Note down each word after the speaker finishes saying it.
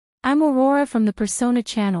I'm Aurora from the Persona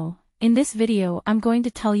channel. In this video I'm going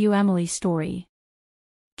to tell you Emily's story.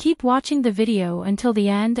 Keep watching the video until the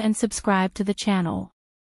end and subscribe to the channel.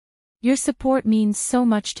 Your support means so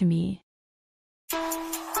much to me.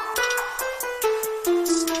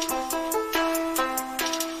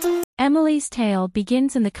 Emily's tale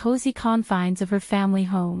begins in the cozy confines of her family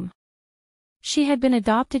home. She had been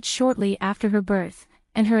adopted shortly after her birth,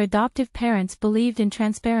 and her adoptive parents believed in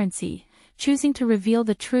transparency, choosing to reveal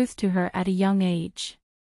the truth to her at a young age.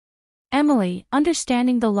 Emily,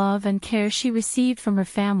 understanding the love and care she received from her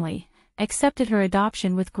family, accepted her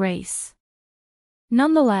adoption with grace.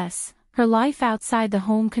 Nonetheless, her life outside the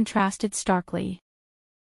home contrasted starkly.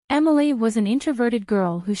 Emily was an introverted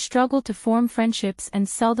girl who struggled to form friendships and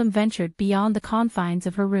seldom ventured beyond the confines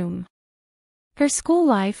of her room. Her school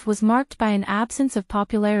life was marked by an absence of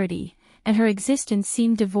popularity, and her existence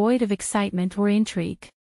seemed devoid of excitement or intrigue.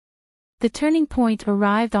 The turning point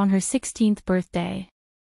arrived on her 16th birthday.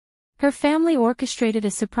 Her family orchestrated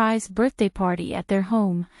a surprise birthday party at their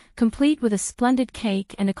home, complete with a splendid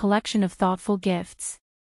cake and a collection of thoughtful gifts.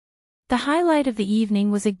 The highlight of the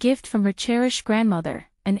evening was a gift from her cherished grandmother,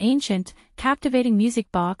 an ancient, captivating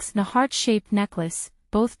music box and a heart-shaped necklace,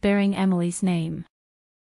 both bearing Emily's name.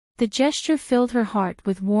 The gesture filled her heart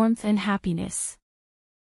with warmth and happiness.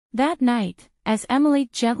 That night, as Emily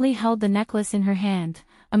gently held the necklace in her hand,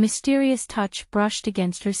 a mysterious touch brushed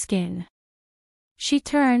against her skin. She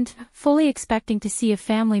turned, fully expecting to see a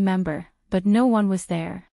family member, but no one was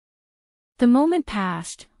there. The moment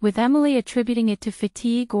passed, with Emily attributing it to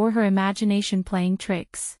fatigue or her imagination playing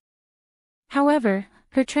tricks. However,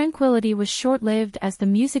 her tranquility was short-lived as the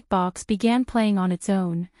music box began playing on its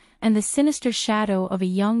own, and the sinister shadow of a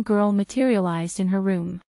young girl materialized in her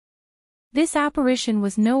room. This apparition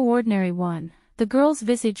was no ordinary one. The girl's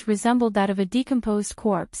visage resembled that of a decomposed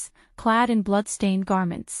corpse, clad in blood-stained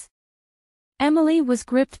garments. Emily was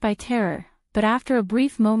gripped by terror, but after a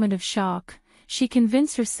brief moment of shock, she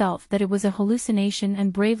convinced herself that it was a hallucination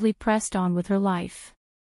and bravely pressed on with her life.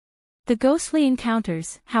 The ghostly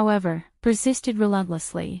encounters, however, persisted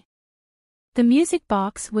relentlessly. The music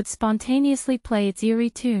box would spontaneously play its eerie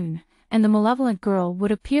tune, and the malevolent girl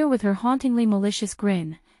would appear with her hauntingly malicious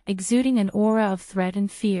grin, exuding an aura of threat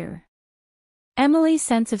and fear. Emily's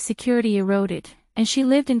sense of security eroded, and she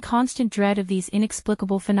lived in constant dread of these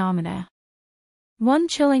inexplicable phenomena. One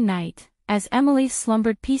chilling night, as Emily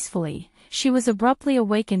slumbered peacefully, she was abruptly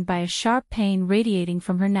awakened by a sharp pain radiating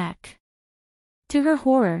from her neck. To her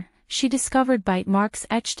horror, she discovered bite marks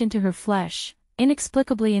etched into her flesh,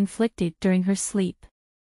 inexplicably inflicted during her sleep.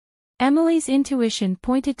 Emily's intuition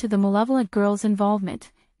pointed to the malevolent girl's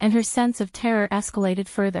involvement, and her sense of terror escalated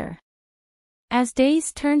further. As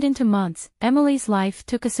days turned into months, Emily's life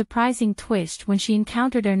took a surprising twist when she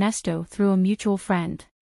encountered Ernesto through a mutual friend.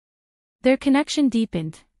 Their connection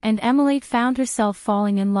deepened, and Emily found herself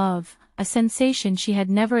falling in love, a sensation she had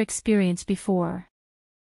never experienced before.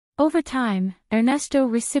 Over time, Ernesto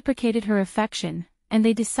reciprocated her affection, and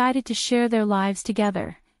they decided to share their lives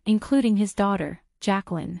together, including his daughter,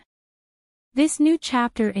 Jacqueline. This new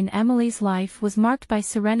chapter in Emily's life was marked by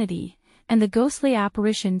serenity, and the ghostly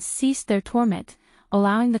apparitions ceased their torment,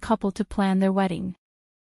 allowing the couple to plan their wedding.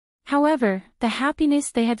 However, the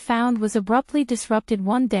happiness they had found was abruptly disrupted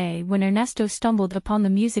one day when Ernesto stumbled upon the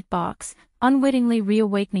music box, unwittingly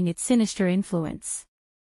reawakening its sinister influence.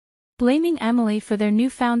 Blaming Emily for their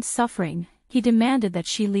newfound suffering, he demanded that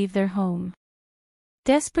she leave their home.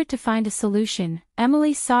 Desperate to find a solution,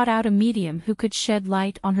 Emily sought out a medium who could shed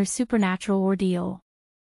light on her supernatural ordeal.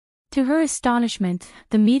 To her astonishment,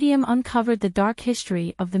 the medium uncovered the dark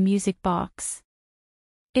history of the music box.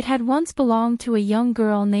 It had once belonged to a young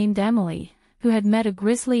girl named Emily, who had met a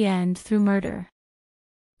grisly end through murder.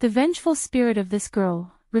 The vengeful spirit of this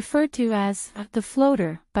girl, referred to as the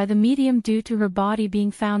floater by the medium due to her body being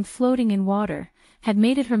found floating in water, had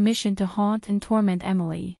made it her mission to haunt and torment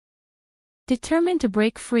Emily. Determined to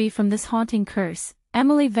break free from this haunting curse,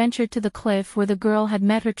 Emily ventured to the cliff where the girl had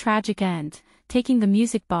met her tragic end, taking the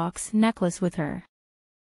music box necklace with her.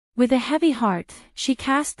 With a heavy heart, she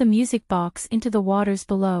cast the music box into the waters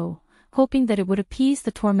below, hoping that it would appease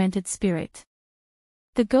the tormented spirit.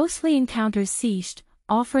 The ghostly encounters ceased,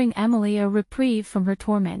 offering Emily a reprieve from her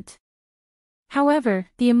torment. However,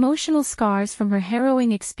 the emotional scars from her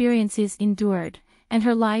harrowing experiences endured, and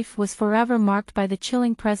her life was forever marked by the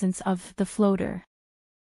chilling presence of the floater.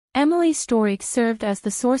 Emily's story served as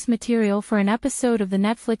the source material for an episode of the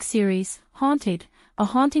Netflix series, Haunted, a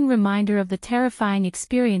haunting reminder of the terrifying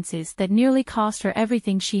experiences that nearly cost her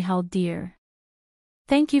everything she held dear.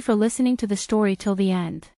 Thank you for listening to the story till the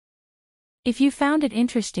end. If you found it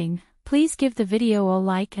interesting, Please give the video a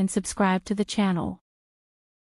like and subscribe to the channel.